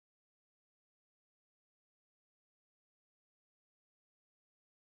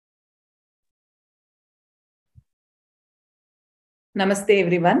Namaste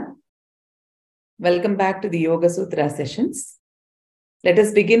everyone. Welcome back to the Yoga Sutra sessions. Let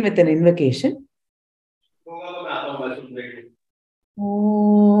us begin with an invocation.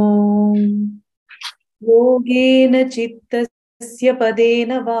 Om Yogena Chittasya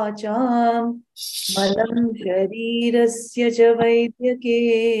Padena Vacham Malam Sharirasya Cha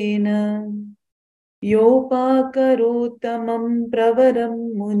Vaidyakena Yopakarotamam Pravaram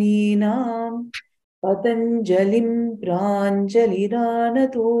Muninam Patanjalim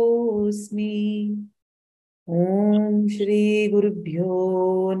Pranjaliranatosmi. Om Shri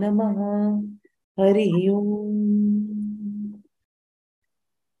Gurubhyo Namaha. Hari Om.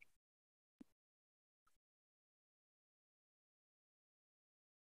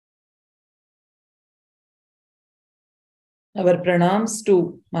 Our pranams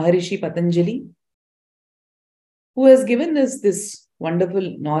to Maharishi Patanjali, who has given us this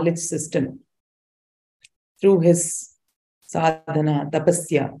wonderful knowledge system through his sadhana,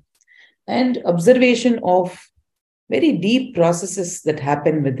 tapasya, and observation of very deep processes that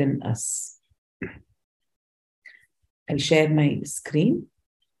happen within us. I'll share my screen.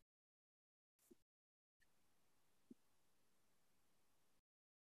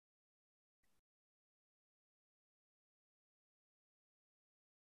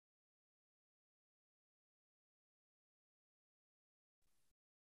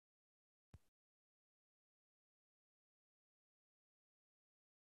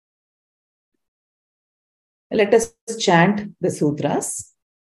 Let us chant the sutras.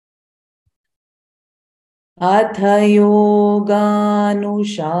 Atha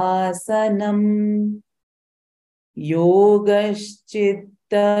yoganushasanam yogaschitta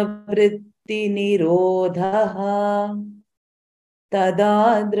vritti nirodhaha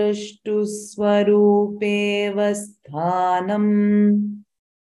tada drashtu swarupeva sthanam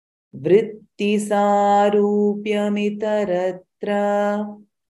vritti sarupyamitharatra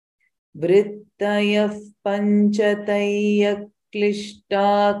vrittayah panchatayya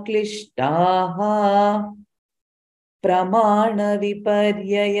klishtaha pramana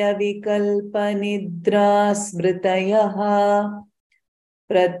viparyaya vikalpa nidra smritayaha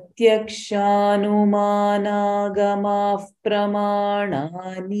pratyakshanumanagamav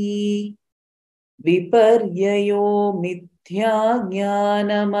pramanani viparyayo mithya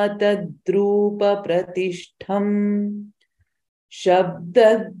jnanamatadrupa pratishtham Shabda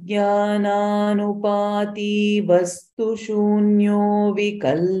jnananupati vastu shunyo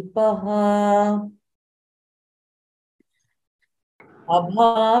vikalpaha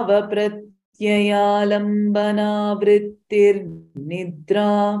Abhava pratyayalambana vrittir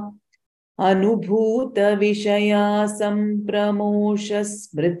nidra Anubhuta vishaya sampramosha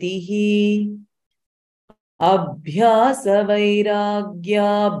smritihi Abhyasa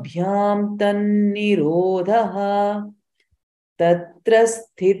vairagyabhyam tannirodhaha Tatra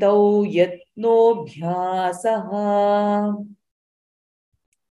sthitau yatno bhyasaha.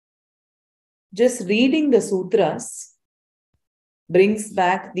 Just reading the sutras brings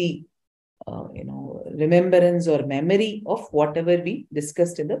back the remembrance or memory of whatever we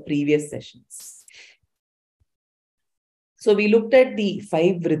discussed in the previous sessions. So we looked at the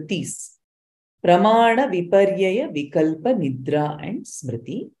 5 vrittis: Pramana, Viparyaya, Vikalpa, Nidra and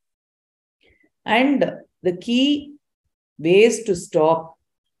Smriti. And the key ways to stop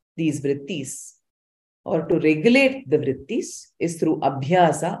these vrittis or to regulate the vrittis is through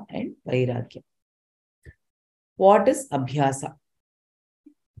abhyasa and vairagya. What is abhyasa?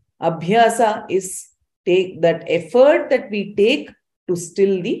 Abhyasa is that effort that we take to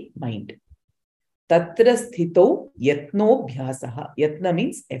still the mind. Tatra sthito yatno bhyasaha. Yatna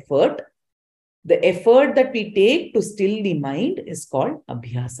means effort. The effort that we take to still the mind is called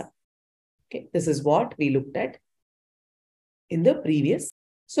abhyasa. Okay, this is what we looked at in the previous.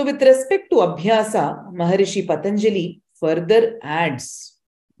 So with respect to Abhyasa, Maharishi Patanjali further adds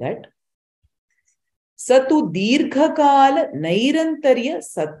that Satu Dirghakala Nairantarya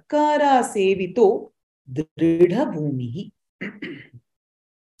Satkara Sevito Dridha Bhumihi.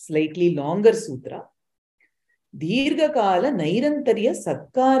 Slightly longer sutra. Dirghakala Nairantarya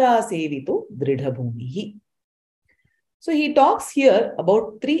Satkara Sevito Dridha Bhumihi. So he talks here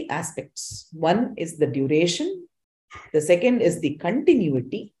about 3 aspects. One is the duration. The second is the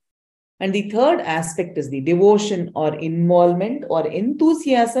continuity. And the third aspect is the devotion or involvement or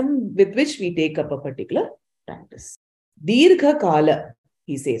enthusiasm with which we take up a particular practice. Dirgha Kala,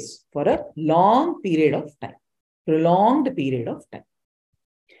 he says, for a long period of time, prolonged period of time.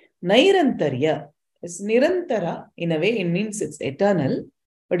 Nairantarya is Nirantara, in a way it means it's eternal,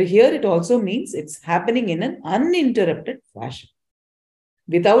 but here it also means it's happening in an uninterrupted fashion,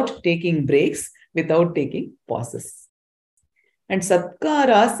 without taking breaks, without taking pauses. And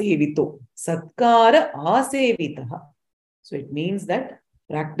satkara sevito, satkara asevitaha. So it means that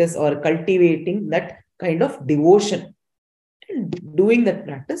practice or cultivating that kind of devotion and doing that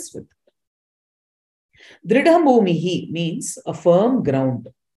practice with. Dridha bhumihi means a firm ground.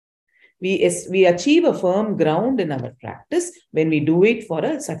 We achieve a firm ground in our practice when we do it for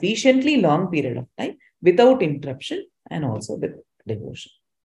a sufficiently long period of time without interruption and also with devotion.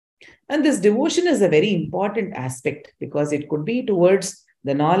 And this devotion is a very important aspect because it could be towards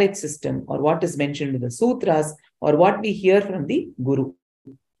the knowledge system or what is mentioned in the sutras or what we hear from the Guru.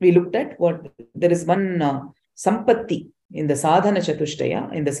 We looked at what there is one sampatti in the sadhana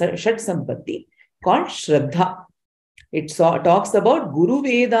chatushtaya, in the shat sampatti called Shraddha. It talks about Guru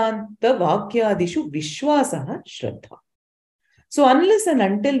Vedanta Vakyadishu Vishwasaha Shraddha. So unless and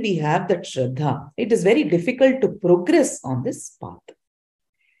until we have that Shraddha, it is very difficult to progress on this path.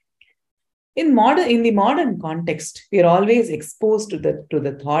 In the modern context, we are always exposed to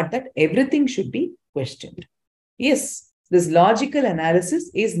the thought that everything should be questioned. Yes, this logical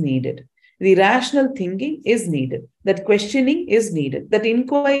analysis is needed. The rational thinking is needed. That questioning is needed. That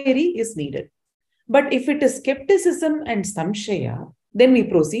inquiry is needed. But if it is skepticism and samshaya, then we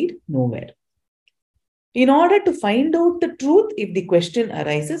proceed nowhere. In order to find out the truth, if the question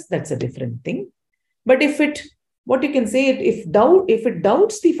arises, that's a different thing. But if it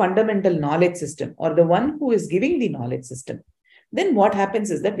doubts the fundamental knowledge system or the one who is giving the knowledge system, then what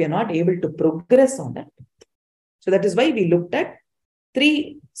happens is that we are not able to progress on that. So that is why we looked at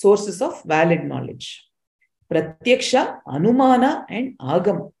 3 sources of valid knowledge: Pratyaksha, Anumana, and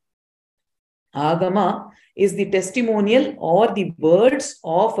Agama. Agama is the testimonial or the words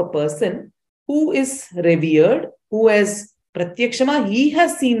of a person who is revered, who has Pratyakshama, he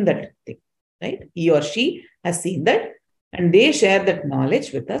has seen that thing, right? He or she has seen that and they share that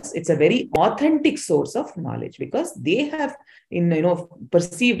knowledge with us. It's a very authentic source of knowledge because they have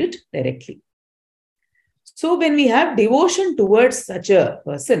perceived it directly. So when we have devotion towards such a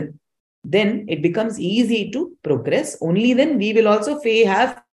person, then it becomes easy to progress. Only then we will also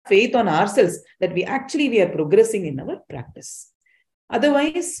have faith on ourselves that we are progressing in our practice.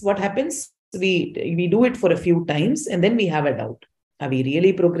 Otherwise, what happens? We do it for a few times and then we have a doubt. Are we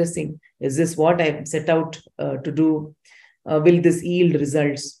really progressing? Is this what I've set out to do? Will this yield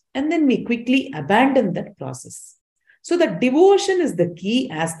results? And then we quickly abandon that process. So the devotion is the key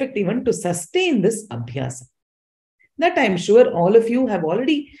aspect even to sustain this abhyasa. That I'm sure all of you have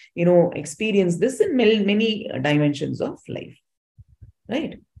already, experienced this in many dimensions of life,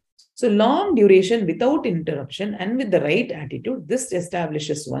 right? So long duration without interruption and with the right attitude, this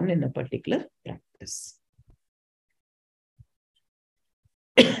establishes one in a particular practice.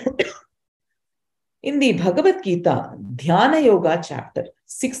 In the Bhagavad Gita, Dhyana Yoga chapter,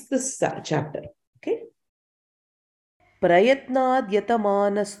 6th chapter, okay? Prayatnad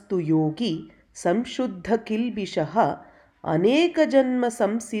yatamanastu yogi samshuddha kilbishaha aneka janma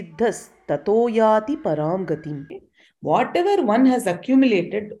samsiddhas tatoyati param gatim. Whatever one has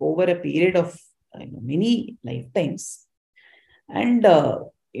accumulated over a period of many lifetimes, and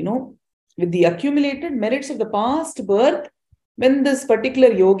with the accumulated merits of the past birth, when this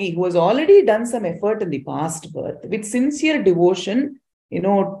particular yogi who has already done some effort in the past birth, with sincere devotion,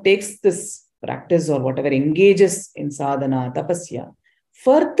 takes this practice or whatever, engages in sadhana, tapasya,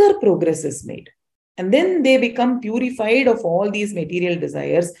 further progress is made. And then they become purified of all these material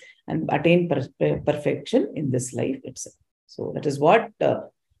desires and attain perfection in this life itself. So that is what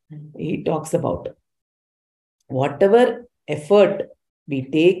he talks about. Whatever effort we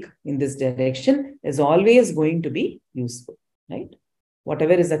take in this direction is always going to be useful, right?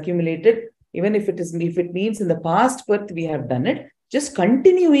 Whatever is accumulated, even if it means in the past birth we have done it, just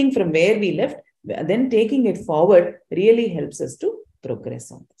continuing from where we left, then taking it forward really helps us to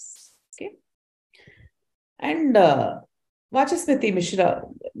progress on this. Okay. And Vachasmati Mishra,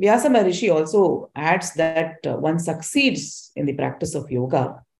 Vyasa Maharishi also adds that one succeeds in the practice of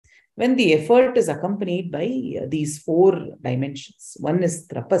yoga when the effort is accompanied by these 4 dimensions. One is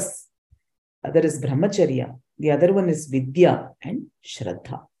tapas, other is brahmacharya, the other one is vidya and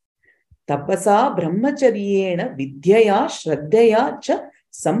shraddha. Tapasa brahmacharyena vidyaya shraddhaya cha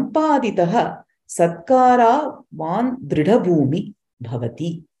sampaditaha satkara van dridhabhumi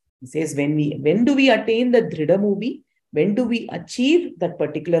bhavati. He says, when do we attain the dridhabhumi? When do we achieve that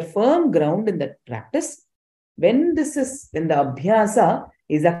particular firm ground in that practice? When the abhyasa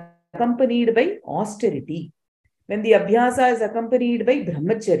is accompanied by austerity, when the abhyasa is accompanied by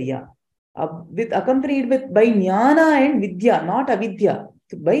brahmacharya, accompanied by jnana and vidya, not avidya,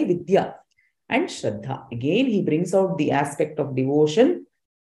 by vidya and shraddha. Again, he brings out the aspect of devotion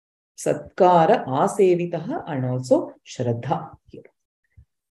Satkara asevitaha and also Shraddha here.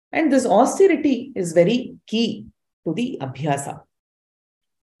 And this austerity is very key to the Abhyasa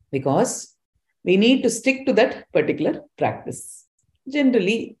because we need to stick to that particular practice.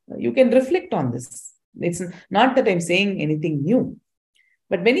 Generally, you can reflect on this. It's not that I'm saying anything new,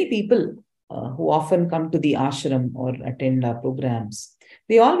 but many people who often come to the ashram or attend our programs,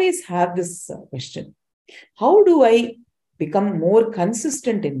 they always have this question. How do I become more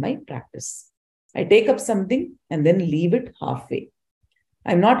consistent in my practice? I take up something and then leave it halfway.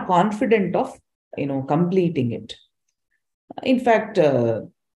 I'm not confident of, completing it. In fact,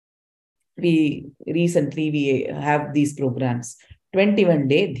 we have these programs,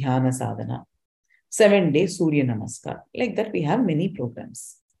 21-day Dhyana Sadhana, 7-day Surya Namaskar. Like that, we have many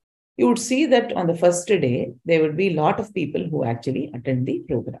programs. You would see that on the first day, there would be a lot of people who actually attend the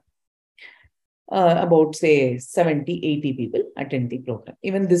program. About, say, 70, 80 people attend the program.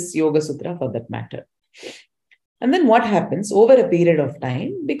 Even this Yoga Sutra for that matter. And then what happens over a period of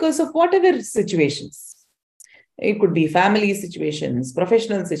time, because of whatever situations, it could be family situations,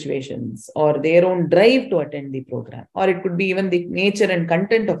 professional situations, or their own drive to attend the program, or it could be even the nature and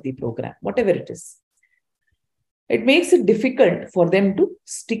content of the program, whatever it is. It makes it difficult for them to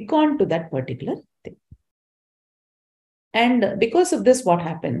stick on to that particular thing. And because of this, what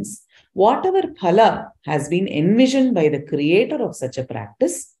happens? Whatever phala has been envisioned by the creator of such a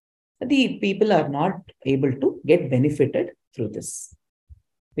practice, the people are not able to get benefited through this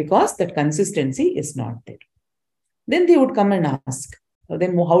because that consistency is not there. Then they would come and ask,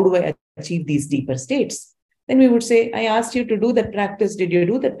 then how do I achieve these deeper states? Then we would say, I asked you to do that practice. Did you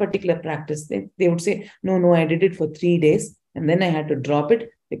do that particular practice? They would say, no, I did it for 3 days. And then I had to drop it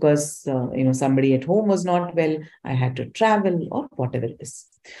because, somebody at home was not well. I had to travel or whatever it is.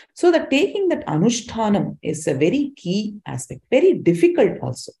 So that taking that anushtanam is a very key aspect, very difficult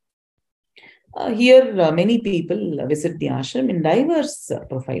also. Here, many people visit the ashram in diverse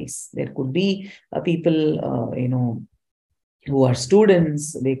profiles. There could be people, who are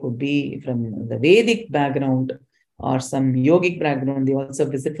students. They could be from the Vedic background or some yogic background. They also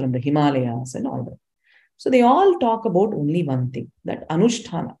visit from the Himalayas and all that. So they all talk about only one thing, that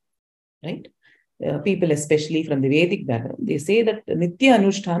Anushtana, right? People, especially from the Vedic background, they say that Nitya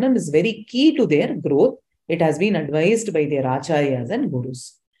Anushtanam is very key to their growth. It has been advised by their acharyas and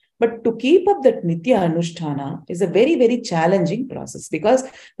gurus. But to keep up that Nitya Anushtana is a very, very challenging process because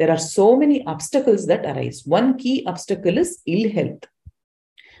there are so many obstacles that arise. One key obstacle is ill health.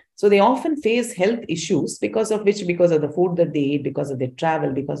 So they often face health issues because of the food that they eat, because of their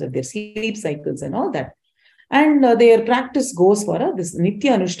travel, because of their sleep cycles and all that. And their practice goes for this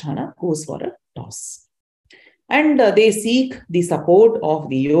Nitya Anushtana goes for a toss. And they seek the support of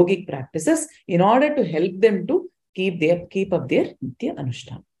the yogic practices in order to help them to keep up their Nitya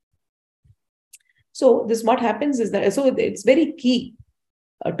Anushtana. So this what happens is that, so it's very key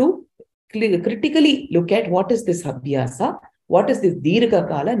to critically look at what is this abhyasa, what is this dirgha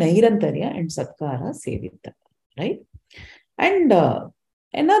kala, nairantarya and satkara sevita, right? And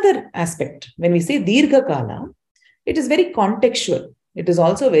another aspect, when we say dirgha kala, it is very contextual. It is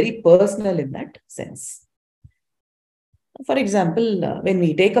also very personal in that sense. For example, when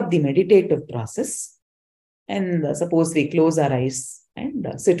we take up the meditative process and suppose we close our eyes and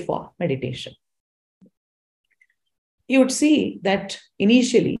sit for meditation, you would see that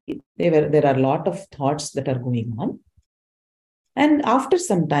initially there are a lot of thoughts that are going on. And after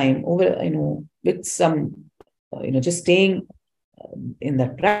some time, with some, just staying in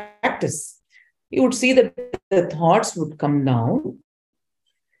that practice, you would see that the thoughts would come down.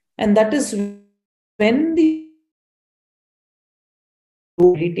 And that is when the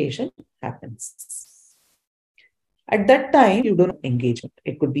meditation happens. At that time, you don't engagement.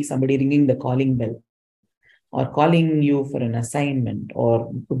 It could be somebody ringing the calling bell, or calling you for an assignment,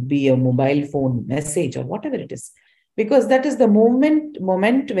 or it could be a mobile phone message or whatever it is. Because that is the moment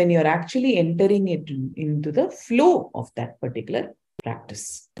when you're actually entering it into the flow of that particular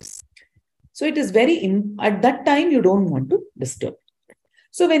practice. So it is at that time, you don't want to disturb.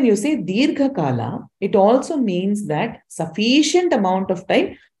 So when you say dirgha kala, it also means that sufficient amount of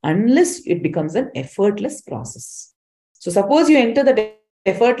time unless it becomes an effortless process. So suppose you enter that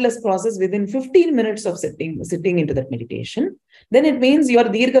effortless process within 15 minutes of sitting into that meditation, then it means your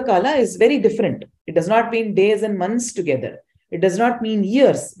dirgha kala is very different. It does not mean days and months together. It does not mean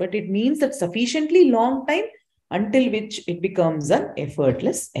years, but it means that sufficiently long time until which it becomes an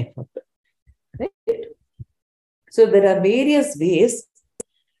effortless effort. Right? So there are various ways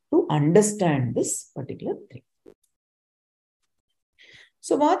to understand this particular thing.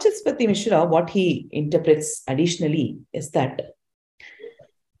 So Vachaspati Mishra, what he interprets additionally is that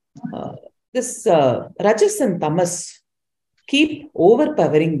this Rajas and Tamas keep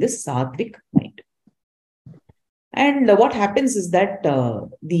overpowering this Sattvic mind. And what happens is that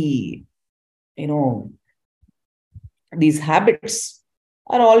these habits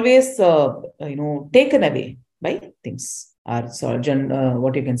are always, taken away by things, or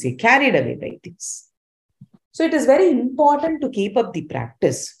what you can say, carried away by things. So it is very important to keep up the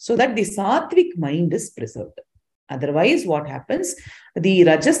practice so that the Sattvic mind is preserved. Otherwise, what happens? The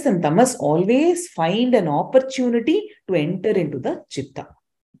Rajas and Tamas always find an opportunity to enter into the Chitta.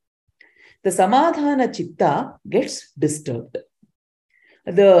 The Samadhana Chitta gets disturbed.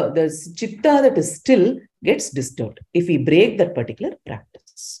 The Chitta that is still gets disturbed if we break that particular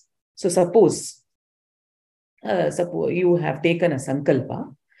practice. So suppose you have taken a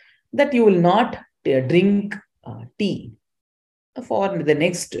sankalpa that you will not drink tea for the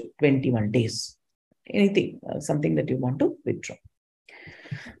next 21 days. Anything, something that you want to withdraw.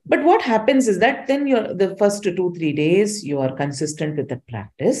 But what happens is that then the first 2-3 days you are consistent with that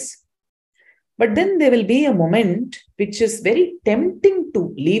practice. But then there will be a moment which is very tempting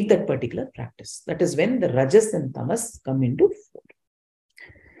to leave that particular practice. That is when the Rajas and Tamas come into fore.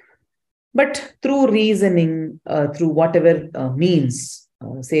 But through reasoning, through whatever means,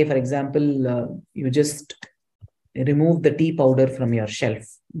 say for example, you just remove the tea powder from your shelf.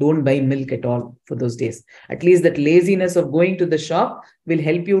 Don't buy milk at all for those days. At least that laziness of going to the shop will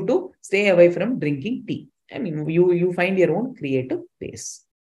help you to stay away from drinking tea. I mean, you find your own creative ways.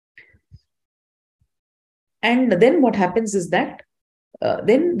 And then what happens is that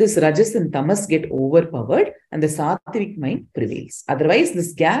then this Rajas and Tamas get overpowered and the Sattvic mind prevails. Otherwise,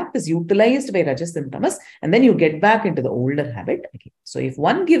 this gap is utilized by Rajas and Tamas, and then you get back into the older habit again. So if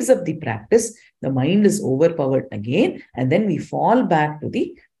one gives up the practice, the mind is overpowered again, and then we fall back to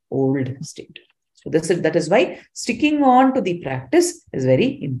the old state. So that is why sticking on to the practice is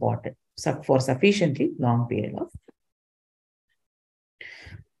very important for sufficiently long period of time.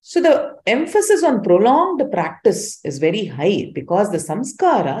 So the emphasis on prolonged practice is very high because the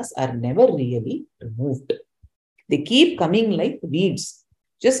samskaras are never really removed. They keep coming like weeds.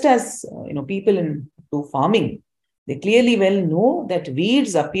 Just as people do farming, they clearly well know that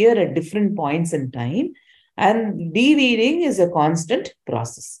weeds appear at different points in time, and de-weeding is a constant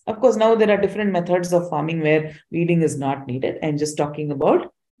process. Of course, now there are different methods of farming where weeding is not needed. I'm just talking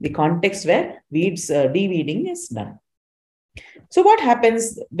about the context where de-weeding is done. So what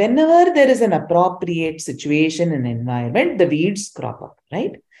happens whenever there is an appropriate situation and environment, the weeds crop up,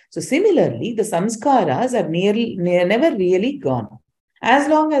 right? So similarly, the samskaras are never really gone. As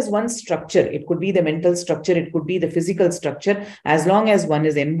long as one structure, it could be the mental structure, it could be the physical structure, as long as one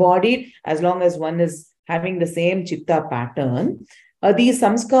is embodied, as long as one is having the same chitta pattern, these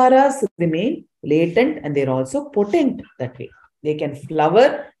samskaras remain latent and they're also potent that way. They can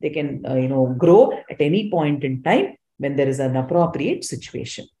flower, they can grow at any point in time when there is an appropriate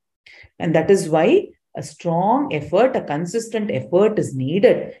situation. And that is why a strong effort, a consistent effort is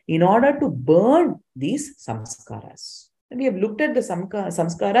needed in order to burn these samskaras. And we have looked at the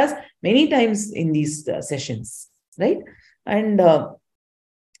samskaras many times in these sessions, right? And the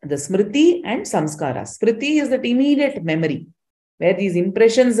smriti and samskaras. Smriti is that immediate memory where these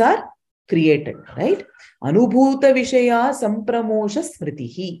impressions are created, right? Anubhuta vishaya sampramosha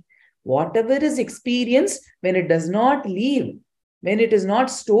smritihi. Whatever is experienced, when it does not leave, when it is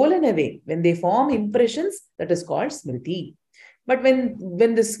not stolen away, when they form impressions, that is called smriti. But when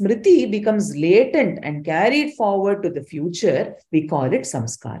the smriti becomes latent and carried forward to the future, we call it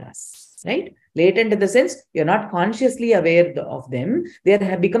samskaras, right? Latent in the sense you're not consciously aware of them. They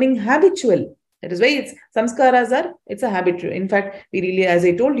are becoming habitual. That is why samskaras it's a habit. In fact, as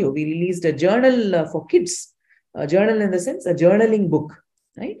I told you, we released a journal for kids. A journal in the sense, a journaling book,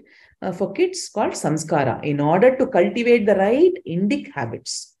 right? For kids called samskara, in order to cultivate the right indic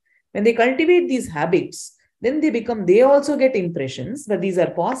habits. When they cultivate these habits, then they also get impressions, but these are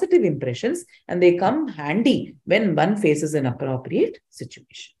positive impressions and they come handy when one faces an appropriate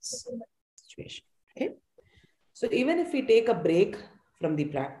situation. Okay? So even if we take a break from the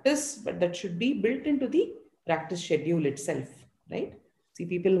practice, but that should be built into the practice schedule itself, right? See,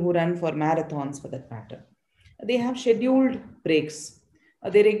 people who run for marathons for that matter, they have scheduled breaks.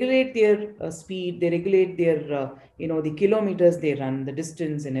 They regulate their speed, they regulate their, the kilometers they run, the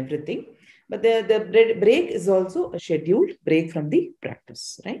distance and everything. But the break is also a scheduled break from the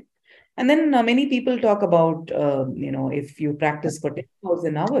practice, right? And then many people talk about, if you practice for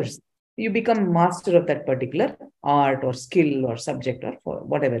 10,000 hours, you become master of that particular art or skill or subject or for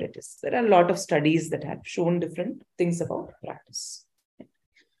whatever it is. There are a lot of studies that have shown different things about practice.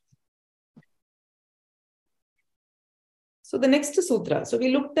 So the next sutra. So we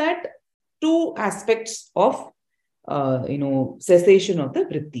looked at two aspects of cessation of the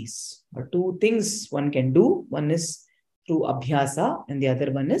vrittis, or two things one can do. One is through abhyasa and the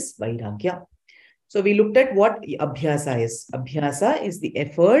other one is vairagya. So we looked at what abhyasa is. Abhyasa is the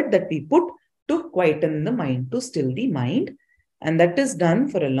effort that we put to quieten the mind, to still the mind, and that is done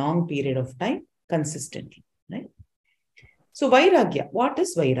for a long period of time consistently, right? So vairagya, what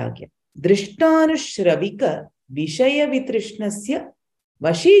is vairagya? Drishtanushravika vishaya vitrishnasya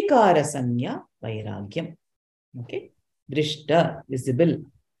vashikara sanya vairagyam. Okay, drishta, visible.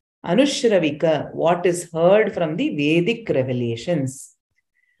 Anushravika, what is heard from the Vedic revelations.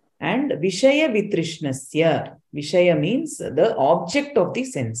 And vishaya vitrishnasya, vishaya means the object of the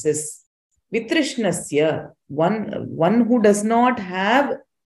senses. Vitrishnasya, one who does not have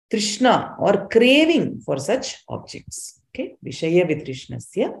trishna or craving for such objects. Okay, vishaya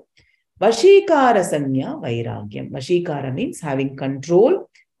vitrishnasya vashikara sanya vairagyam. Vashikara means having control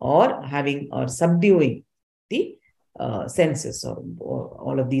or subduing the senses or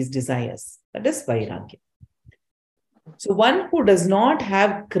all of these desires. That is vairagya. So one who does not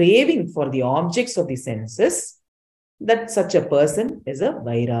have craving for the objects of the senses, that such a person is a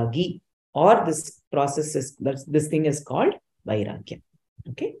vairagi, or this thing is called vairagya.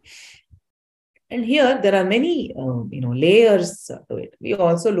 Okay. And here there are many layers to it. We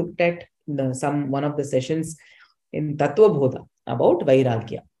also looked at one of the sessions in Tattva Bodha about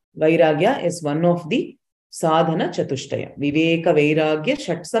vairagya. Vairagya is one of the sadhana chatushtaya. Viveka, vairagya,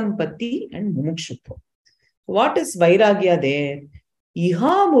 shatsampatti and mumukshutva. What is vairagya there?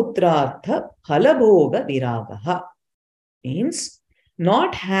 Iha mutrartha phalabhoga viragaha. Means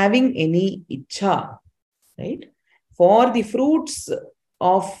not having any ichha, right? For the fruits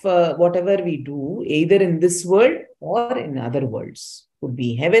of whatever we do, either in this world or in other worlds. Could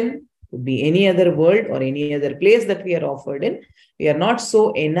be heaven, could be any other world or any other place that we are offered in. We are not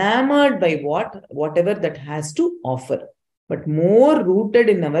so enamored by whatever that has to offer, but more rooted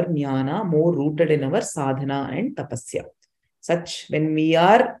in our jnana, more rooted in our sadhana and tapasya. Such, when we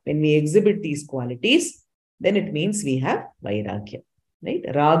exhibit these qualities, then it means we have vairagya, right?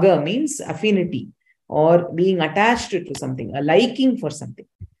 Raga means affinity or being attached to something, a liking for something.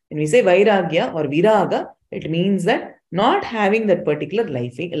 When we say vairagya or viraga, it means that not having that particular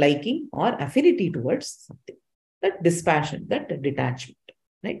liking or affinity towards something. That dispassion, that detachment,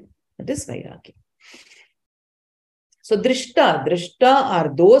 right? That is vairagya. So drishta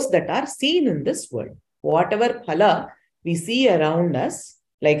are those that are seen in this world. Whatever phala we see around us,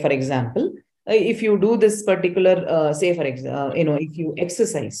 like for example, if you do this particular, if you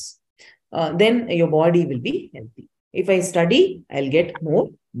exercise, then your body will be healthy. If I study, I'll get more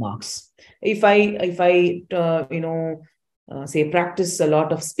marks. If I practice a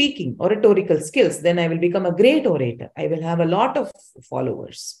lot of speaking, oratorical skills, then I will become a great orator. I will have a lot of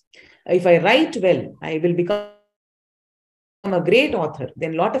followers. If I write well, I will become a great author.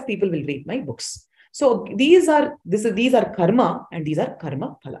 Then a lot of people will read my books. So these are karma, and these are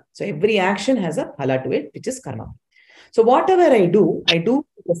karma phala. So every action has a phala to it, which is karma. So whatever I do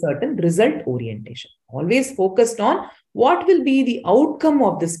with a certain result orientation. Always focused on what will be the outcome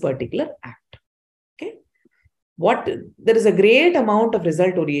of this particular act. Okay. There is a great amount of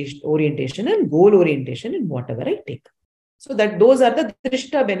result orientation and goal orientation in whatever I take. So that those are the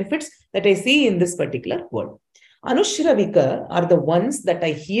drishta benefits that I see in this particular world. Anushravika are the ones that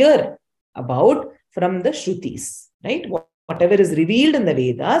I hear about from the Shrutis, right? Whatever is revealed in the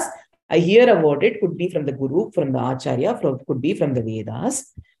Vedas, I hear about it, could be from the Guru, from the Acharya, could be from the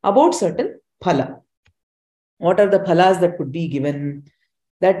Vedas, about certain phala. What are the phalas that could be given?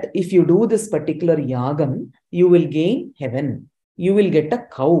 That if you do this particular yagam, you will gain heaven. You will get a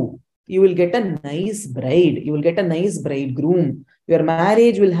cow. You will get a nice bride. You will get a nice bridegroom. Your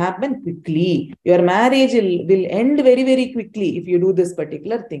marriage will happen quickly. Your marriage will end very, very quickly if you do this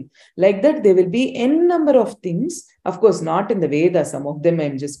particular thing. Like that, there will be n number of things. Of course, not in the Vedas. Some of them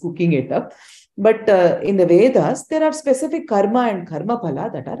I'm just cooking it up. But in the Vedas, there are specific karma and karma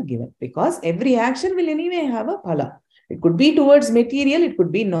phala that are given. Because every action will anyway have a phala. It could be towards material. It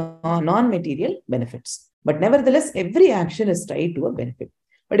could be non-material benefits. But nevertheless, every action is tied to a benefit.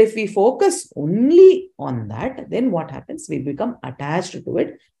 But if we focus only on that, then what happens? We become attached to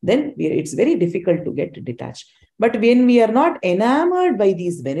it. Then it's very difficult to get detached. But when we are not enamored by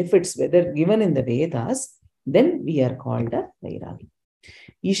these benefits, whether given in the Vedas, then we are called a vairagi.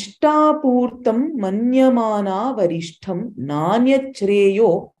 Ishtapurtam manyamana varishtham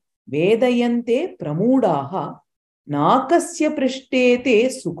nanyachreyo vedayante pramudaha nakasya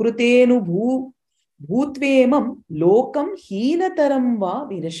prishtete sukrutenu bhutvemam lokam heenataram va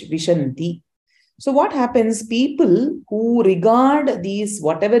vishanti. So what happens? People who regard these,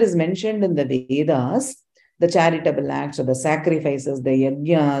 whatever is mentioned in the Vedas, the charitable acts or the sacrifices, the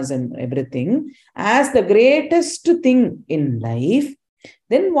yajnas and everything, as the greatest thing in life,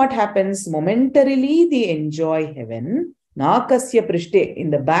 then what happens? Momentarily, they enjoy heaven. Nakasya prishte,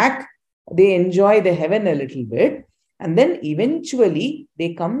 in the back, they enjoy the heaven a little bit. And then eventually,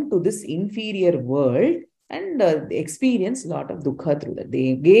 they come to this inferior world and they experience a lot of dukkha through that.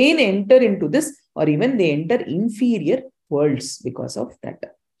 They again enter into this, or even they enter inferior worlds because of that.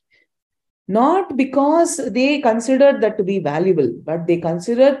 Not because they consider that to be valuable, but they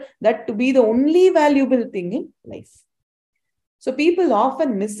consider that to be the only valuable thing in life. So people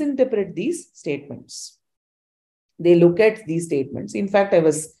often misinterpret these statements. They look at these statements. In fact, I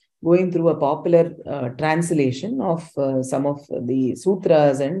was going through a popular translation of some of the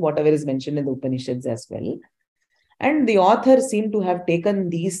sutras and whatever is mentioned in the Upanishads as well. And the author seemed to have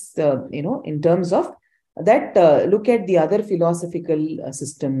taken these, in terms of that, look at the other philosophical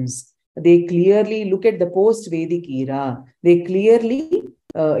systems. They clearly look at the post-Vedic era. They clearly,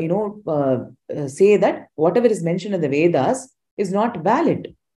 say that whatever is mentioned in the Vedas is not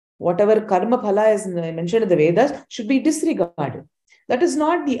valid. Whatever karma phala is mentioned in the Vedas should be disregarded. That is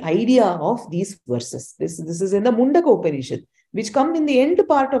not the idea of these verses. This is in the Mundaka Upanishad, which come in the end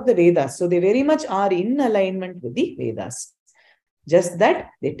part of the Vedas. So they very much are in alignment with the Vedas. Just that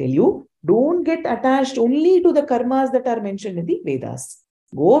they tell you, don't get attached only to the karmas that are mentioned in the Vedas.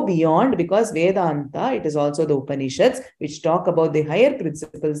 Go beyond, because Vedanta, it is also the Upanishads, which talk about the higher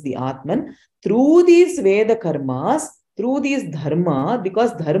principles, the Atman. Through these Veda karmas, through these dharma,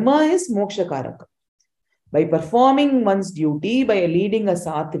 because dharma is moksha karaka. By performing one's duty, by leading a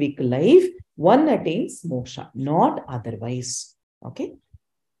sattvic life, one attains moksha, not otherwise. Okay.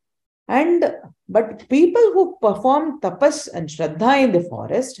 But people who perform tapas and shraddha in the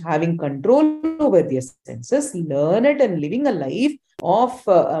forest, having control over their senses, learn it and living a life of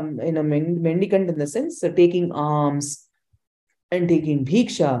mendicant in the sense, taking alms and taking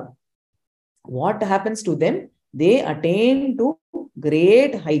bhiksha, what happens to them? They attain to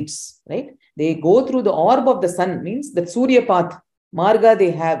great heights, right? They go through the orb of the sun, means the Surya path, marga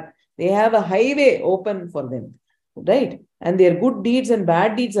they have a highway open for them, right? And their good deeds and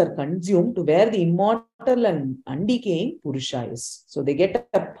bad deeds are consumed to where the immortal and undecaying Purusha is. So they get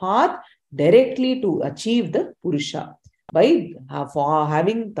a path directly to achieve the Purusha by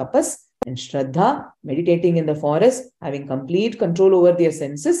having tapas and shraddha, meditating in the forest, having complete control over their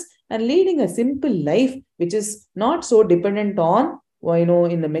senses, and leading a simple life which is not so dependent on,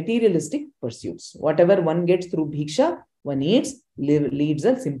 in the materialistic pursuits. Whatever one gets through bhiksha, one eats, leads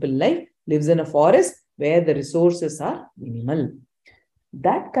a simple life, lives in a forest where the resources are minimal.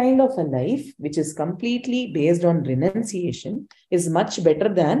 That kind of a life, which is completely based on renunciation, is much better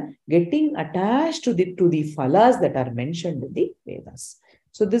than getting attached to the phalas that are mentioned in the Vedas.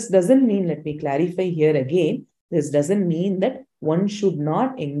 So this doesn't mean, let me clarify here again, this doesn't mean that one should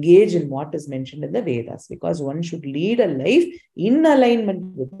not engage in what is mentioned in the Vedas, because one should lead a life in alignment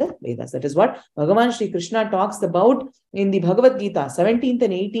with the Vedas. That is what Bhagavan Shri Krishna talks about in the Bhagavad Gita, 17th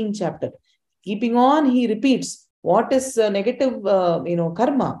and 18th chapter. Keeping on, he repeats what is negative,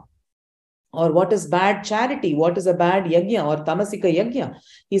 karma, or what is bad charity, what is a bad yajna or tamasika yajna.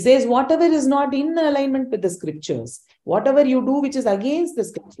 He says whatever is not in alignment with the scriptures, whatever you do which is against the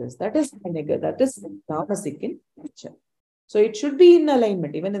scriptures, that is tamasik in nature. So it should be in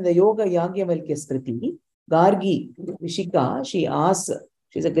alignment. Even in the Yoga Yagyavalkya Smriti, Gargi Rishika, she asks,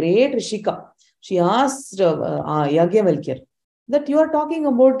 she's a great Rishika, she asked Yagyavalkya that you are talking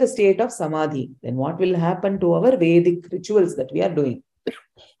about the state of Samadhi. Then what will happen to our Vedic rituals that we are doing?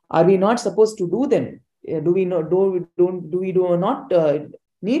 Are we not supposed to do them? Do we not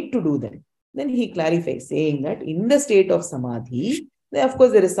need to do them? Then he clarifies, saying that in the state of Samadhi, of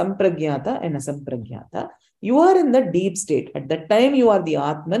course, there is sampragyata and asampragyata. You are in the deep state. At that time, you are the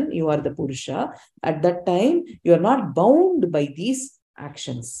Atman, you are the Purusha. At that time, you are not bound by these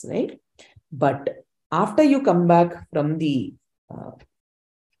actions, right? But after you come back from the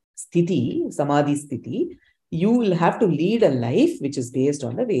sthiti, Samadhi sthiti, you will have to lead a life which is based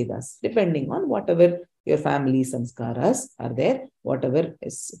on the Vedas, depending on whatever your family samskaras are there, whatever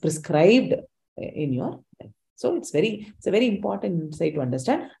is prescribed in your life. So it's a very important insight to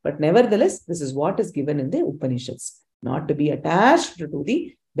understand. But nevertheless, this is what is given in the Upanishads, not to be attached to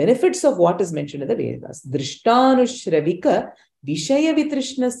the benefits of what is mentioned in the Vedas. Drishtanushravika Vishaya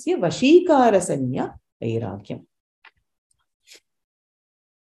Vitrishnasya Vashikara Sanya Vairagyam.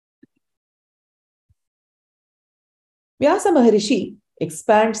 Vyasa Maharishi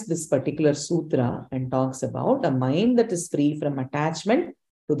expands this particular sutra and talks about a mind that is free from attachment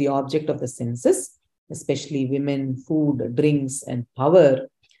to the object of the senses, especially women, food, drinks, and power,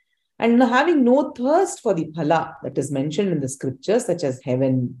 and having no thirst for the phala that is mentioned in the scriptures, such as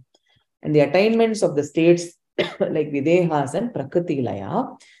heaven, and the attainments of the states like Videhas and Prakriti Laya,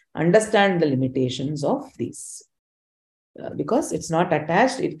 understand the limitations of these. Because it's not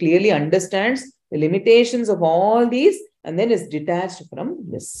attached, it clearly understands the limitations of all these and then is detached from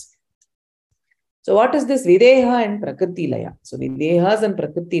this. So what is this Videha and Prakriti Laya? So Videhas and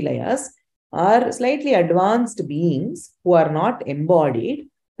Prakriti Layas are slightly advanced beings who are not embodied.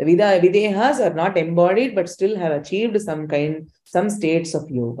 The Videhas are not embodied but still have achieved some states of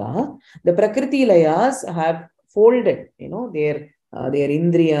yoga. The Prakriti Layas have folded, their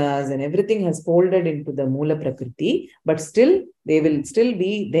indriyas and everything has folded into the Mula Prakriti, but still they will still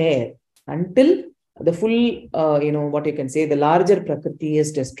be there until the full, what you can say, the larger Prakriti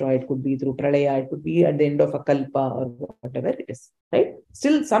is destroyed. It could be through Pralaya, it could be at the end of a Kalpa or whatever it is, right?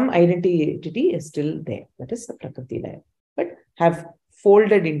 Still some identity is still there. That is the Prakriti Laya, but have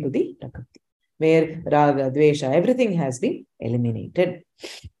folded into the Prakriti, where Raga, Dvesha, everything has been eliminated.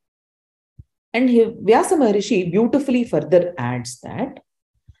 And Vyasa Maharishi beautifully further adds that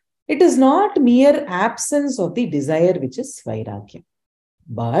it is not mere absence of the desire which is Vairagya,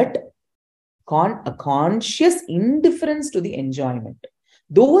 but a conscious indifference to the enjoyment,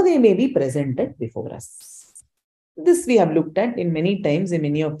 though they may be presented before us. This we have looked at in many times in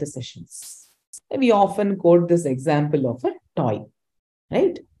many of the sessions. We often quote this example of a toy,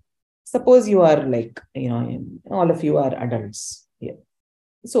 right? Suppose you are like, all of you are adults here.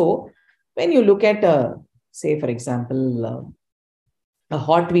 So when you look at, say, for example, a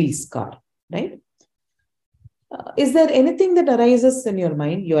Hot Wheels car, right? Is there anything that arises in your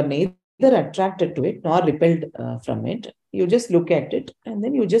mind? You are neither attracted to it nor repelled from it. You just look at it and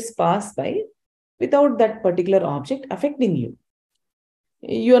then you just pass by without that particular object affecting you.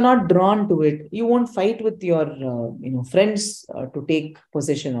 You are not drawn to it. You won't fight with your friends to take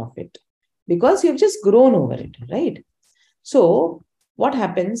possession of it because you've just grown over it, right? So what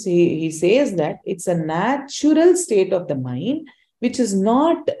happens? He says that it's a natural state of the mind which is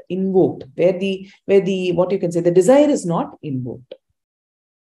not invoked, where the what you can say, the desire is not invoked.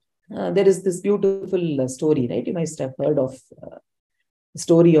 There is this beautiful story, right? You must have heard of the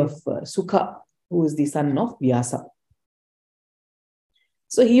story of Sukha, who is the son of Vyasa.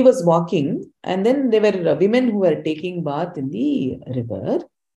 So he was walking, and then there were women who were taking bath in the river,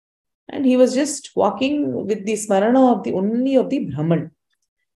 and he was just walking with the smarana only of the Brahman.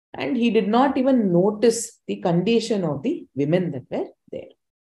 And he did not even notice the condition of the women that were there.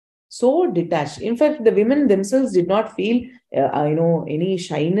 So detached. In fact, the women themselves did not feel, any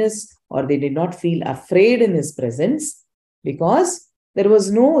shyness, or they did not feel afraid in his presence, because there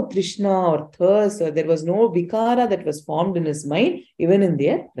was no Trishna or thirst, or there was no Vikara that was formed in his mind, even in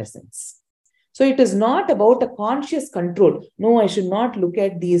their presence. So it is not about a conscious control. No, I should not look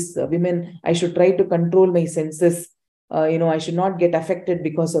at these women. I should try to control my senses. I should not get affected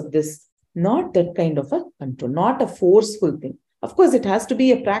because of this. Not that kind of a control, not a forceful thing. Of course, it has to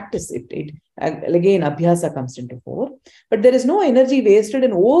be a practice. Again, abhyasa comes into fore. But there is no energy wasted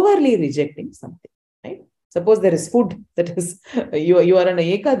in overly rejecting something, right? Suppose there is food that is, you are on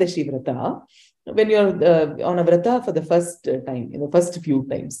a Ekadashi Vrata, when you are on a Vrata for the first time, first few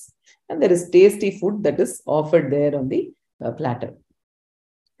times, and there is tasty food that is offered there on the platter.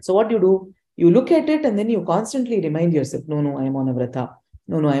 So what do? You look at it and then you constantly remind yourself, no, I am on a Vrata.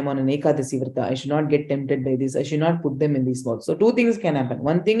 No, I am on an Ekadasi Vrata. I should not get tempted by this. I should not put them in these bowls. So two things can happen.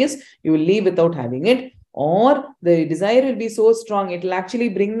 One thing is you will leave without having it, or the desire will be so strong, it will actually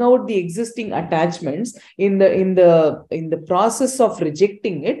bring out the existing attachments. In the process of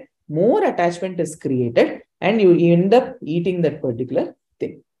rejecting it, more attachment is created and you end up eating that particular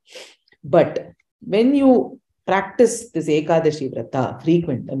thing. But when you practice this Ekadashi Vrata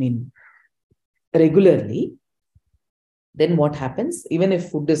regularly, then what happens? Even if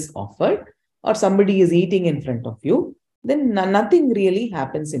food is offered or somebody is eating in front of you, then nothing really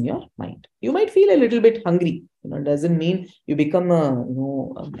happens in your mind. You might feel a little bit hungry. It doesn't mean you become a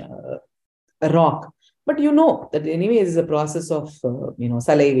rock. But that anyway is a process of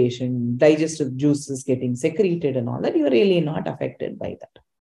salivation, digestive juices getting secreted and all that. You are really not affected by that.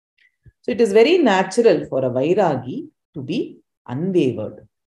 So it is very natural for a Vairagi to be unwavered.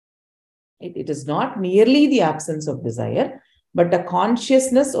 It is not merely the absence of desire, but a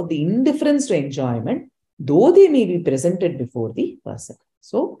consciousness of the indifference to enjoyment, though they may be presented before the person.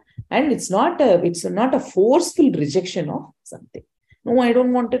 So, and it's not a forceful rejection of something. No, I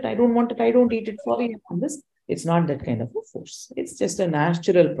don't want it. I don't want it. I don't eat it. Sorry on this. It's not that kind of a force. It's just a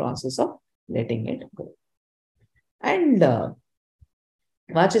natural process of letting it go. And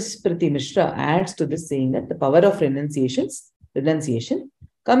Vachaspriti Mishra adds to this, saying that the power of renunciation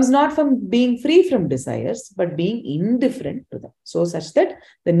comes not from being free from desires, but being indifferent to them. So such that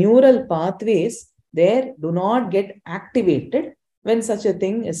the neural pathways there do not get activated when such a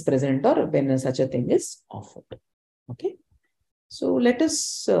thing is present or when such a thing is offered. Okay. So let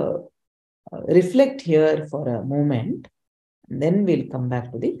us reflect here for a moment, and then we'll come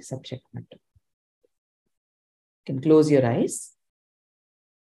back to the subject matter. You can close your eyes.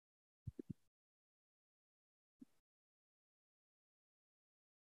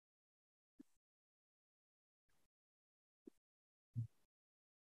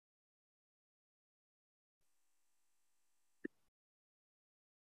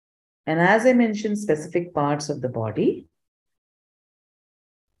 And as I mentioned, specific parts of the body,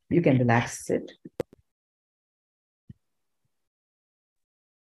 you can relax it.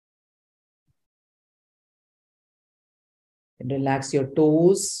 And relax your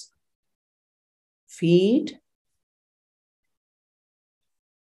toes, feet,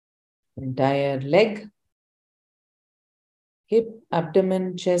 entire leg, hip,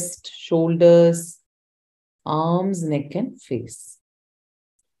 abdomen, chest, shoulders, arms, neck, and face.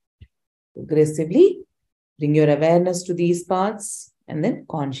 Progressively bring your awareness to these parts and then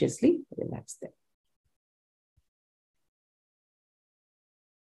consciously relax them.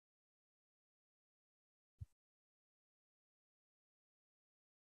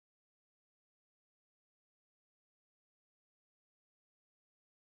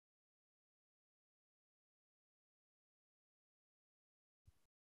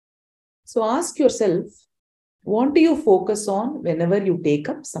 So ask yourself, what do you focus on whenever you take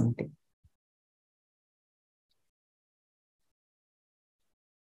up something?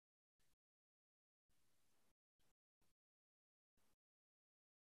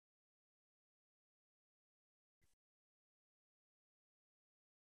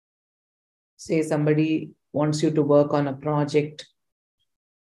 Say somebody wants you to work on a project.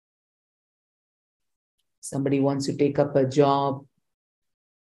 Somebody wants to take up a job.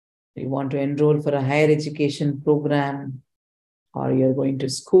 You want to enroll for a higher education program, or you're going to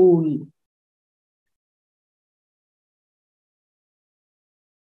school.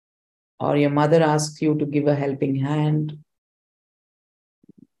 Or your mother asks you to give a helping hand.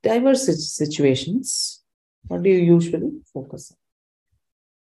 Diverse situations. What do you usually focus on?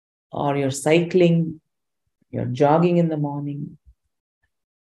 Or you're cycling, you're jogging in the morning.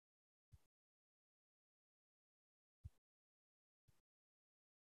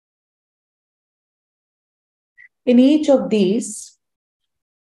 In each of these,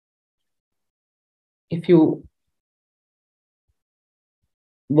 if you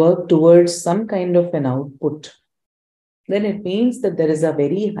work towards some kind of an output, then it means that there is a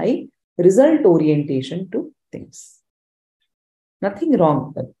very high result orientation to things. Nothing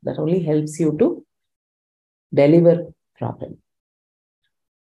wrong, that only helps you to deliver properly.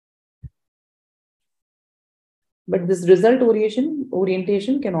 But this result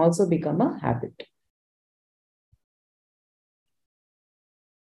orientation can also become a habit.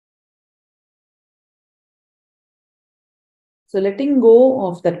 So letting go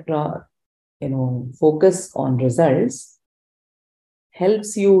of that, focus on results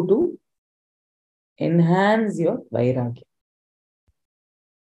helps you to enhance your vairagya.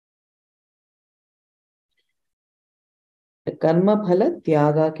 The karma phala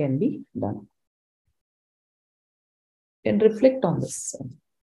tyaga can be done. You can reflect on this.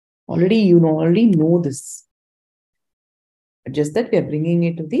 You already know this. Just that we are bringing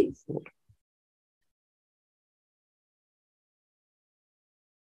it to the fore.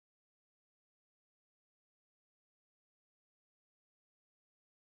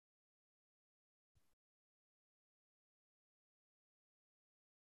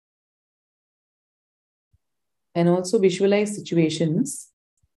 And also visualize situations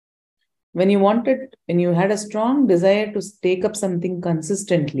when you had a strong desire to take up something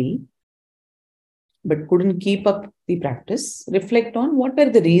consistently, but couldn't keep up the practice. Reflect on what were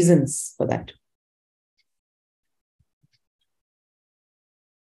the reasons for that.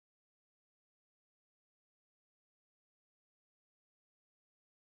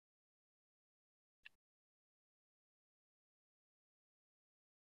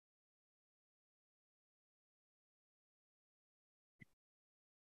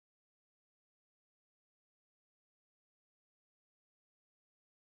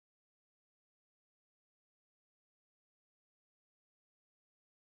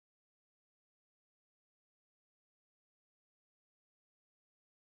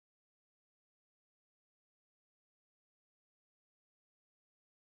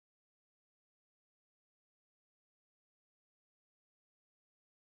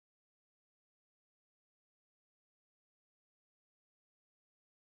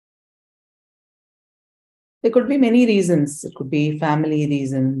 There could be many reasons. It could be family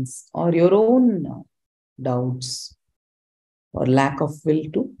reasons or your own doubts or lack of will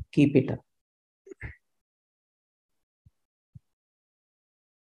to keep it up.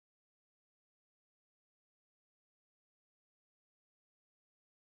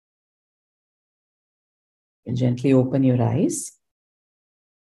 Gently open your eyes.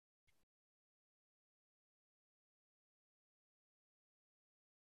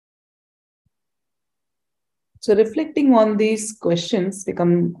 So reflecting on these questions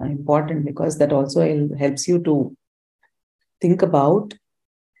become important because that also helps you to think about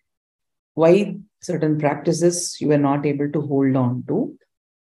why certain practices you were not able to hold on to,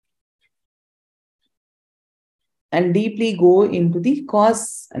 and deeply go into the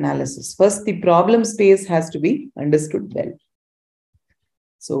cause analysis. First, the problem space has to be understood well.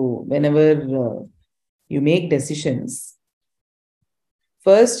 So whenever you make decisions,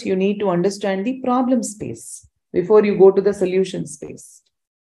 first you need to understand the problem space before you go to the solution space.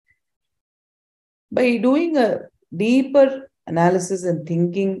 By doing a deeper analysis and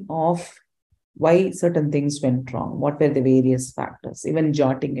thinking of why certain things went wrong, what were the various factors, even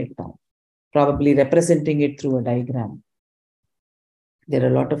jotting it down, probably representing it through a diagram. There are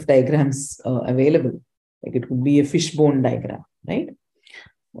a lot of diagrams available, like it could be a fishbone diagram, right?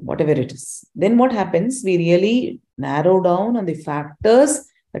 Whatever it is. Then what happens? We really narrow down on the factors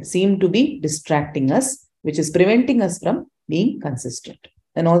that seem to be distracting us, which is preventing us from being consistent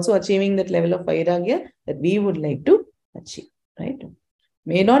and also achieving that level of vairagya that we would like to achieve, right?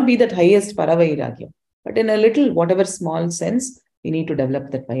 May not be that highest paravairagya, but in a little, whatever small sense, we need to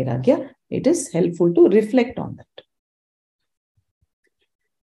develop that vairagya. It is helpful to reflect on that.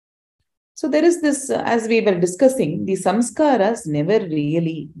 So there is this, as we were discussing, the samskaras never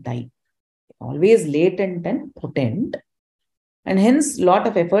really die. Always latent and potent. And hence, a lot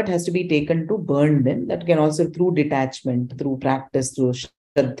of effort has to be taken to burn them. That can also through detachment, through practice, through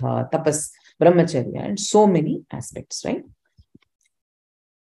shraddha, tapas, brahmacharya, and so many aspects, right?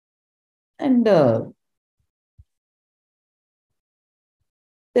 And there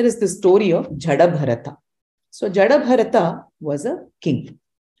is the story of Jadabharata. So Jadabharata was a king.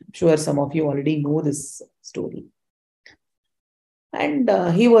 I'm sure some of you already know this story. And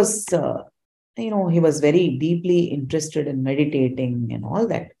he was, he was very deeply interested in meditating and all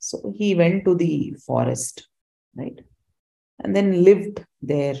that. So he went to the forest, right? And then lived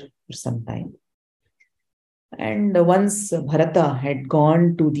there for some time. And once Bharata had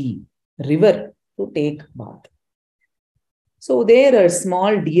gone to the river to take bath. So there a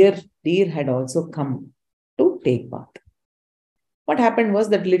small deer had also come to take bath. What happened was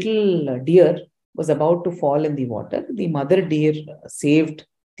that little deer was about to fall in the water. The mother deer saved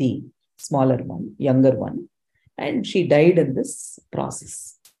the smaller one, younger one, and she died in this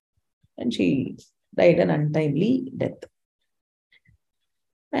process. And she died an untimely death.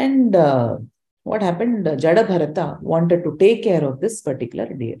 And what happened? Jadabharata wanted to take care of this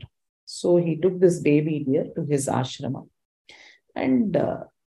particular deer. So he took this baby deer to his ashrama and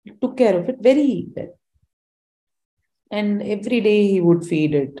took care of it very well. And every day he would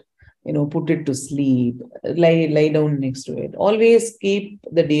feed it, put it to sleep, lie down next to it. Always keep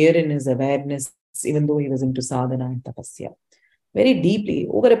the deer in his awareness, even though he was into sadhana and tapasya. Very deeply,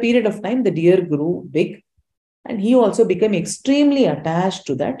 over a period of time, the deer grew big and he also became extremely attached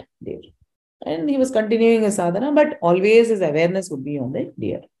to that deer. And he was continuing his sadhana, but always his awareness would be on the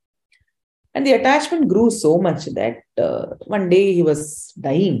deer. And the attachment grew so much that one day he was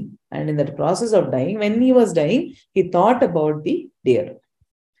dying. And in the process of dying, when he was dying, he thought about the deer.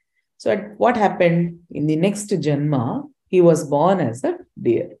 So what happened? In the next Janma, he was born as a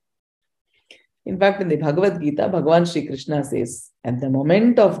deer. In fact, in the Bhagavad Gita, Bhagavan Shri Krishna says, at the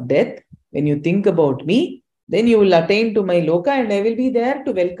moment of death, when you think about me, then you will attain to my loka and I will be there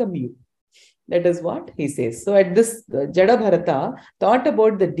to welcome you. That is what he says. So at this, Jadabharata thought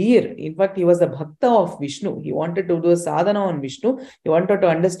about the deer. In fact, he was a bhakta of Vishnu. He wanted to do a sadhana on Vishnu. He wanted to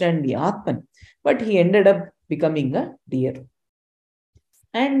understand the Atman. But he ended up becoming a deer.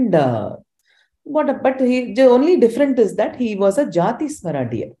 And the only difference is that he was a Jati Smara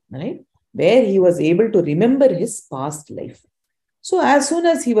deer, right? Where he was able to remember his past life. So as soon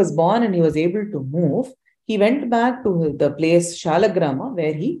as he was born and he was able to move, he went back to the place Shalagrama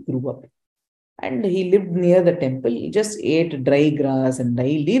where he grew up. And he lived near the temple. He just ate dry grass and dry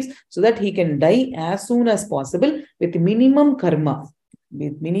leaves so that he can die as soon as possible with minimum karma.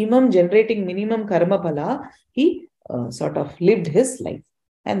 With generating minimum karma phala, he sort of lived his life.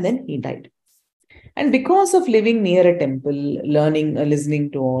 And then he died. And because of living near a temple, learning, listening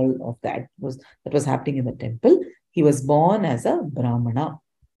to all of that was happening in the temple, he was born as a Brahmana.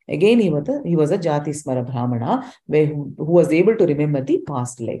 Again, he was a Jati Smara Brahmana, who was able to remember the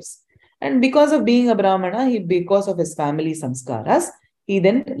past lives. And because of being a Brahmana, because of his family samskaras, he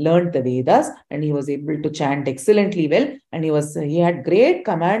then learned the Vedas and he was able to chant excellently well, and he had great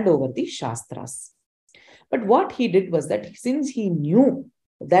command over the Shastras. But what he did was that since he knew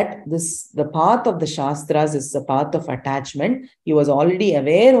that the path of the Shastras is a path of attachment, he was already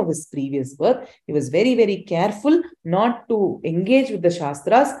aware of his previous birth. He was very, very careful not to engage with the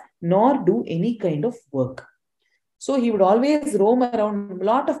Shastras nor do any kind of work. So he would always roam around. A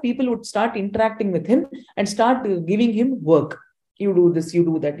lot of people would start interacting with him and start giving him work. You do this, you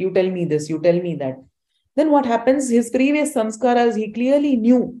do that, you tell me this, you tell me that. Then what happens? His previous samskaras, he clearly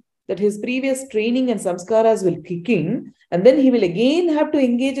knew that his previous training and samskaras will kick in, and then he will again have to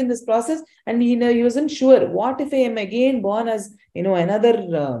engage in this process. And he wasn't sure, what if I am again born as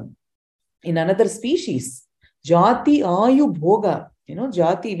another in another species? Jati, ayu, bhoga.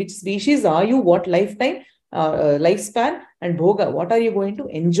 Jati, which species are you? What lifetime? Lifespan, and bhoga, what are you going to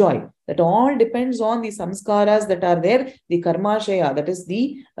enjoy? That all depends on the samskaras that are there, the karmashaya, that is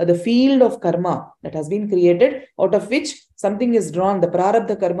the field of karma that has been created, out of which something is drawn, the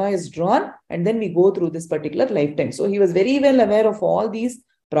prarabdha karma is drawn, and then we go through this particular lifetime. So he was very well aware of all these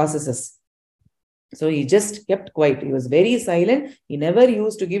processes. So he just kept quiet. He was very silent. He never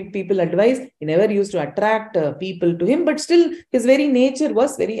used to give people advice. He never used to attract people to him, but still his very nature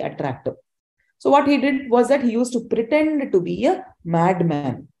was very attractive. So what he did was that he used to pretend to be a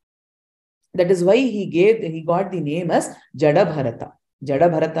madman. That is why he got the name as Jada Bharata. Jada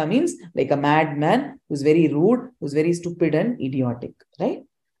Bharata means like a madman who's very rude, who's very stupid and idiotic, right?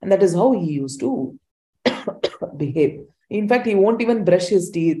 And that is how he used to behave. In fact, he won't even brush his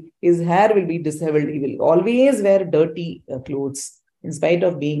teeth. His hair will be disheveled. He will always wear dirty clothes in spite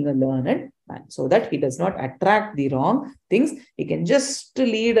of being a learned man, so that he does not attract the wrong things. He can just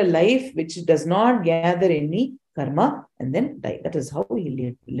lead a life which does not gather any karma and then die. That is how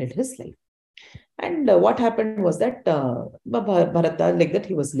he led his life. And what happened was that Bharata, like that,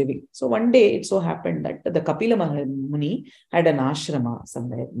 he was living. So one day it so happened that the Kapila Muni had an ashrama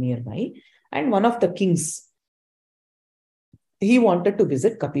somewhere nearby, and one of the kings, he wanted to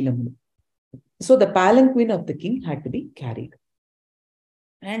visit Kapila Muni. So the palanquin of the king had to be carried.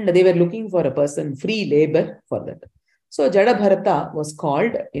 And they were looking for a person, free labor for that. So Jada Bharata was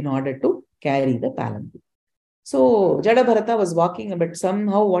called in order to carry the palanquin. So Jada Bharata was walking, but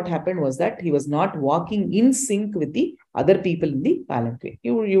somehow what happened was that he was not walking in sync with the other people in the palanquin.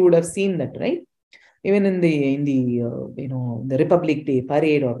 You would have seen that, right? Even in the Republic Day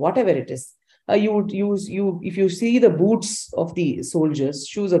parade or whatever it is. If you see the boots of the soldiers,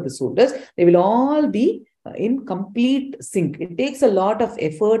 shoes of the soldiers, they will all be in complete sync. It takes a lot of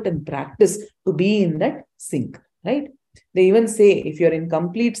effort and practice to be in that sync, right? They even say if you're in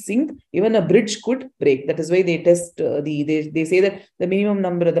complete sync, even a bridge could break. That is why they test they say that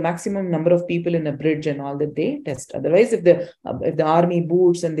the maximum number of people in a bridge and all that they test. Otherwise, if the army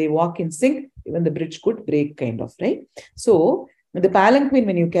boots and they walk in sync, even the bridge could break, kind of, right? So the palanquin,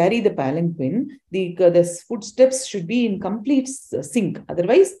 when you carry the palanquin, the footsteps should be in complete sync.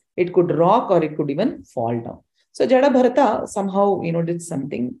 Otherwise, it could rock or it could even fall down. So Jada Bharata somehow, did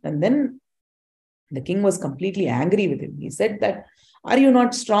something, and then the king was completely angry with him. He said that, are you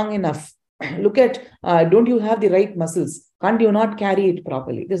not strong enough? Look at, don't you have the right muscles? Can't you not carry it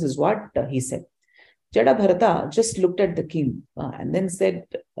properly? This is what he said. Jada Bharata just looked at the king and then said,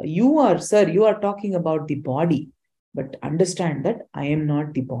 sir, you are talking about the body. But understand that I am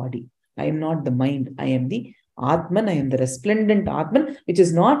not the body. I am not the mind. I am the Atman. I am the resplendent Atman, which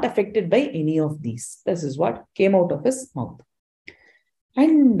is not affected by any of these. This is what came out of his mouth.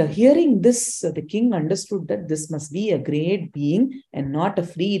 And hearing this, the king understood that this must be a great being and not a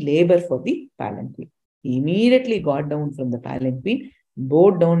free labor for the palanquin. He immediately got down from the palanquin,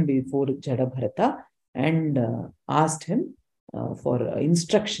 bowed down before Jada Bharata, and asked him for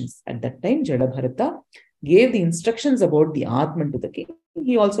instructions. At that time, Jada Bharata gave the instructions about the Atman to the king.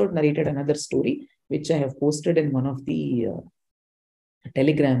 He also narrated another story, which I have posted in one of the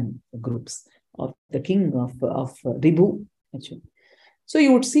Telegram groups of the king of Ribhu, actually. So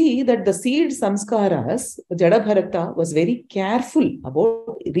you would see that the seed samskaras, Jada Bharata was very careful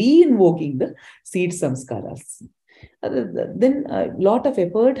about re-invoking the seed samskaras. Then a lot of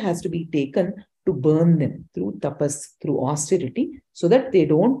effort has to be taken to burn them through tapas, through austerity, so that they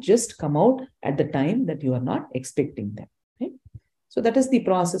don't just come out at the time that you are not expecting them. Right? So that is the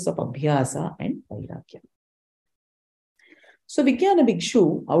process of Abhyasa and Vairagya. So Vijnana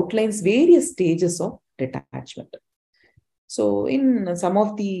Bhikshu outlines various stages of detachment. So in some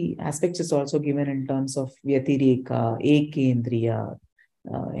of the aspects is also given in terms of Vyatireka, Ekendriya,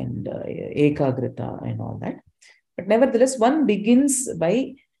 and ekagrata and all that. But nevertheless, one begins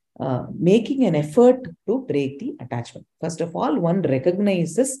by making an effort to break the attachment. First of all, one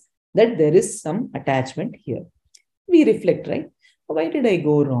recognizes that there is some attachment here. We reflect, right? Why did I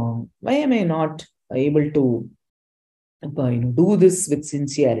go wrong? Why am I not able to do this with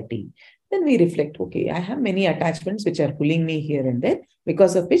sincerity? Then we reflect, okay, I have many attachments which are pulling me here and there,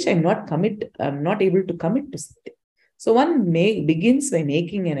 because of which I'm not able to commit to something. So one begins by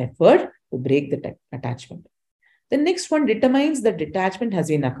making an effort to break the attachment. The next one determines that detachment has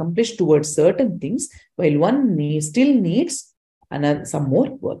been accomplished towards certain things, while one still needs some more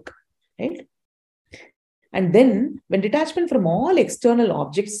work, right? And then when detachment from all external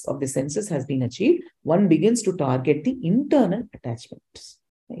objects of the senses has been achieved, one begins to target the internal attachments,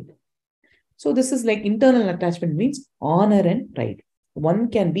 right? So this is like internal attachment means honor and pride. One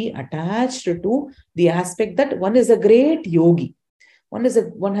can be attached to the aspect that one is a great yogi. One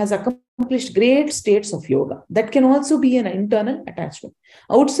has accomplished great states of yoga. That can also be an internal attachment.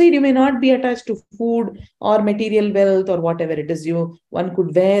 Outside, you may not be attached to food or material wealth or whatever it is. One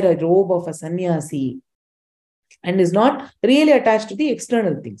could wear a robe of a sannyasi and is not really attached to the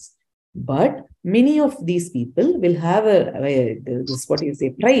external things. But many of these people will have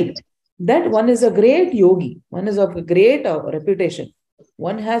pride, that one is a great yogi, one is of a great reputation,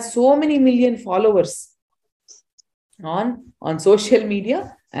 one has so many million followers on social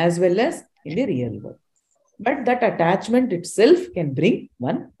media as well as in the real world. But that attachment itself can bring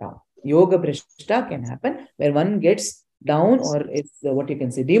one down. Yoga Bhrashta can happen where one gets down, or it's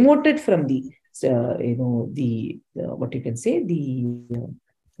demoted from the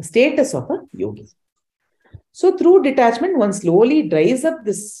status of a yogi. So through detachment, one slowly dries up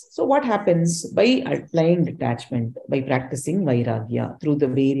this. So what happens by applying detachment, by practicing Vairagya through the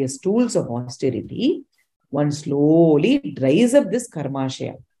various tools of austerity, one slowly dries up this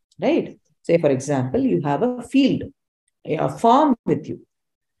karmashaya, right? Say, for example, you have a field, a farm with you.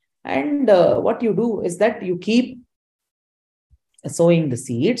 And what you do is that you keep sowing the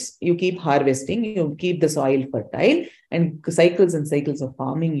seeds, you keep harvesting, you keep the soil fertile, and cycles and cycles of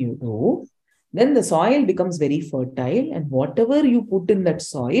farming you do. Then the soil becomes very fertile, and whatever you put in that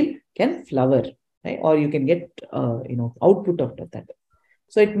soil can flower, right? Or you can get output out of that.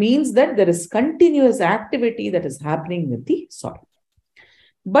 So it means that there is continuous activity that is happening with the soil.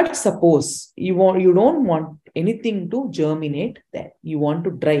 But suppose you don't want anything to germinate there. You want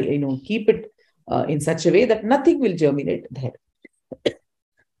to keep it in such a way that nothing will germinate there.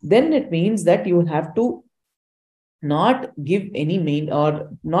 Then it means that you have to not give any or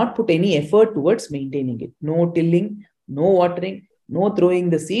not put any effort towards maintaining it. No tilling, no watering, no throwing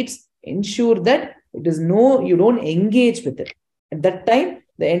the seeds. Ensure that you don't engage with it. At that time,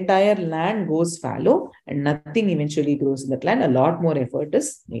 the entire land goes fallow and nothing eventually grows in that land. A lot more effort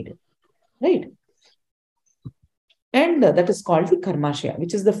is needed, right? And that is called the karmashaya,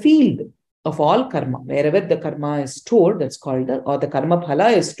 which is the field of all karma. Wherever the karma is stored, that's called or the karma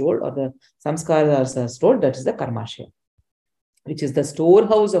phala is stored, or the samskaras are stored, that is the karmashaya, which is the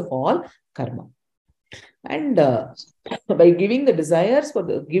storehouse of all karma. And by giving up the desires for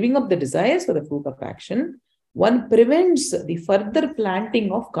the fruit of action, one prevents the further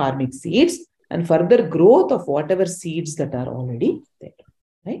planting of karmic seeds and further growth of whatever seeds that are already there,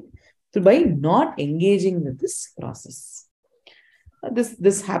 right? So by not engaging with this process,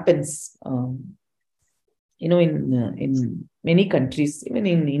 this happens, in many countries, even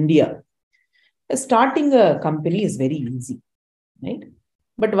in India. Starting a company is very easy, right?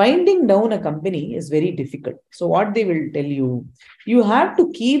 But winding down a company is very difficult. So what they will tell you, you have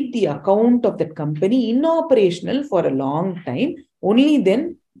to keep the account of that company inoperational for a long time. Only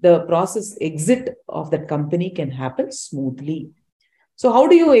then the process exit of that company can happen smoothly. So how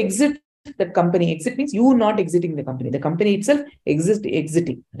do you exit that company? Exit means you not exiting the company. The company itself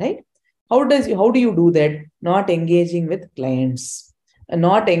exiting, right? How do you do that? Not engaging with clients,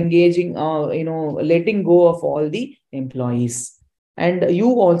 not engaging, letting go of all the employees. And you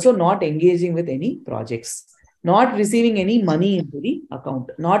also not engaging with any projects, not receiving any money into the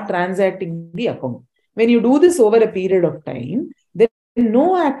account, not transacting the account. When you do this over a period of time, then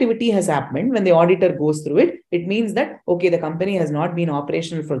no activity has happened. When the auditor goes through it, it means that, okay, the company has not been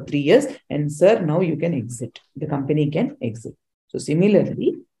operational for 3 years, and sir, now you can exit. The company can exit. So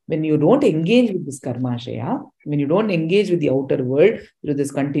similarly, when you don't engage with this karmashaya, when you don't engage with the outer world through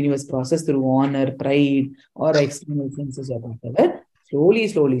this continuous process, through honor, pride, or external senses or whatever, slowly,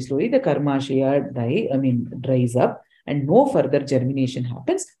 the karmashaya dries up and no further germination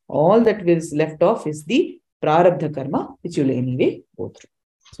happens. All that is left off is the prarabdha karma, which you will anyway go through.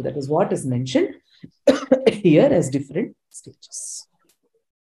 So that is what is mentioned here as different stages.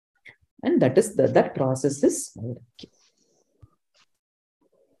 And that process is Vairagya.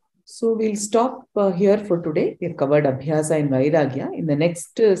 So we'll stop here for today. We've covered Abhyasa and Vairagya. In the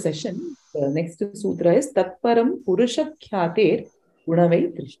next session, the next sutra is Tatparam Purusha Khyater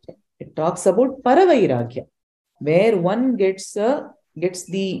Gunavai Trishya. It talks about Paravairagya, where one gets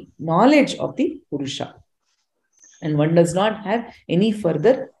the knowledge of the Purusha. And one does not have any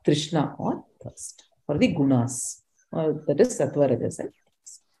further Trishna or thirst for the gunas. That is Sattva, Rajas, and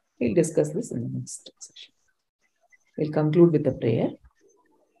Tamas. We'll discuss this in the next session. We'll conclude with a prayer.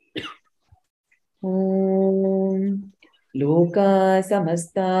 Om Loka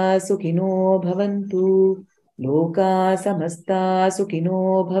Samasta Sukhino Bhavantu. Loka Samasta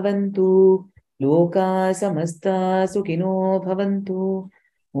Sukhino Bhavantu. Loka Samasta Sukhino Bhavantu.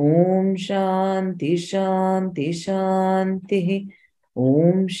 Om Shanti Shanti Shanti.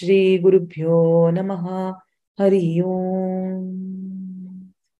 Om Shri Gurubhyo Namaha. Hari Om.